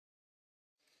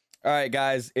All right,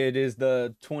 guys, it is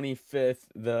the 25th.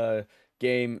 The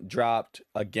game dropped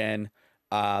again.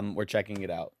 We're checking it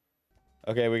out.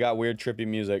 Okay, we got weird, trippy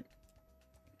music.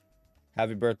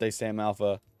 Happy birthday, Sam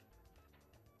Alpha.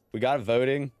 We got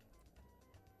voting.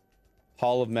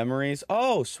 Hall of Memories.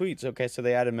 Oh, sweet. Okay, so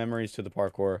they added memories to the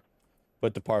parkour.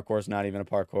 But the parkour is not even a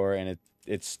parkour, and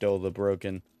it's still the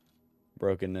brokenness.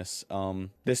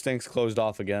 This thing's closed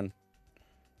off again.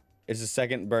 It's the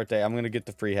second birthday. I'm gonna get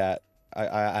the free hat.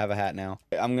 I have a hat now.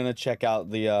 I'm gonna check out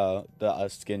the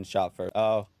skin shop first.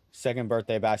 Oh, second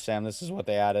birthday bash Sam. This is what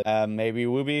they added. Maybe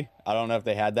Wooby. I don't know if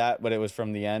they had that, but it was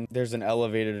from the end. There's an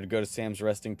elevator to go to Sam's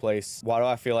resting place. Why do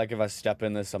I feel like if I step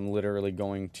in this, I'm literally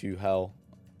going to hell?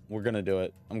 We're gonna do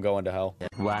it. I'm going to hell.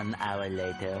 1 hour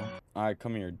later. All right,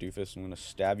 come here, doofus. I'm gonna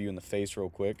stab you in the face real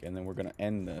quick, and then we're gonna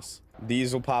end this.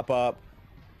 These will pop up.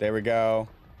 There we go.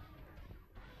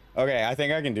 Okay, I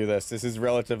think I can do this. This is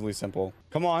relatively simple.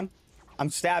 Come on. I'm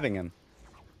stabbing him.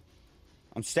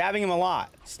 I'm stabbing him a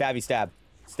lot. Stabby stab.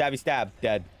 Stabby stab.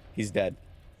 Dead. He's dead.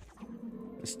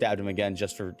 I stabbed him again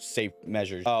just for safe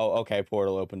measures. Oh, okay.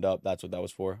 Portal opened up. That's what that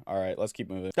was for. All right, let's keep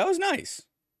moving. That was nice.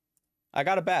 I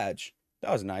got a badge.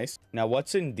 That was nice. Now,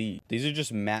 what's in these? These are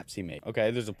just maps he made. Okay,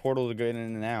 there's a portal to go in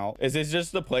and out. Is this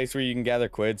just the place where you can gather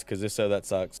quids? Because if so, that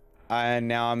sucks. And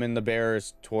now I'm in the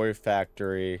Bears Toy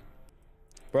Factory.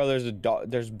 Bro,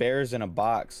 there's bears in a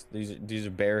box. These are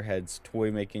bear heads.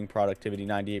 Toy making productivity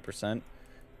 98%.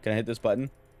 Can I hit this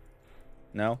button?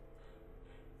 No.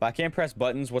 If I can't press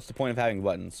buttons, what's the point of having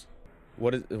buttons?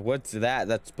 What's that?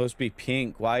 That's supposed to be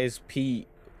pink. Why is pink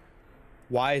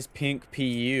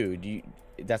PU?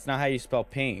 That's not how you spell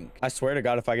pink. I swear to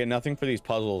God, if I get nothing for these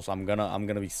puzzles, I'm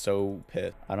gonna be so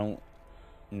pissed. I don't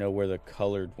know where the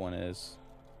colored one is.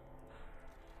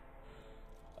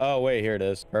 Oh, wait, here it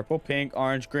is. Purple, pink,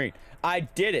 orange, green. I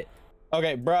did it.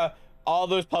 Okay, bruh. All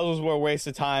those puzzles were a waste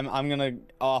of time. I'm gonna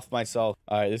off myself.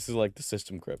 All right, this is like the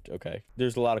system crypt. Okay.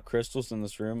 There's a lot of crystals in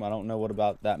this room. I don't know what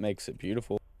about that makes it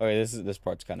beautiful. Okay, this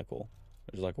part's kind of cool.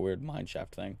 There's like a weird mine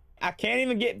shaft thing. I can't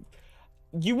even get...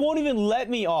 You won't even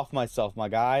let me off myself, my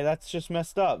guy. That's just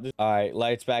messed up. All right,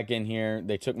 lights back in here.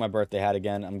 They took my birthday hat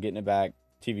again. I'm getting it back.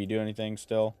 TV do anything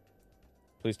still?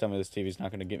 Please tell me this TV's not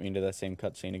gonna get me into that same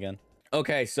cutscene again.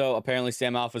 Okay, so apparently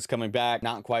Sam Alpha's coming back.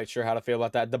 Not quite sure how to feel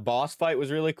about that. The boss fight was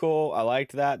really cool. I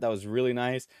liked that. That was really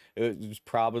nice. It was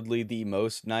probably the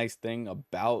most nice thing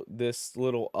about this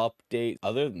little update.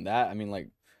 Other than that, I mean, like,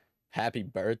 happy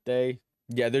birthday.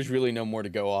 Yeah, there's really no more to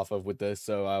go off of with this,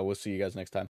 so we'll see you guys next time.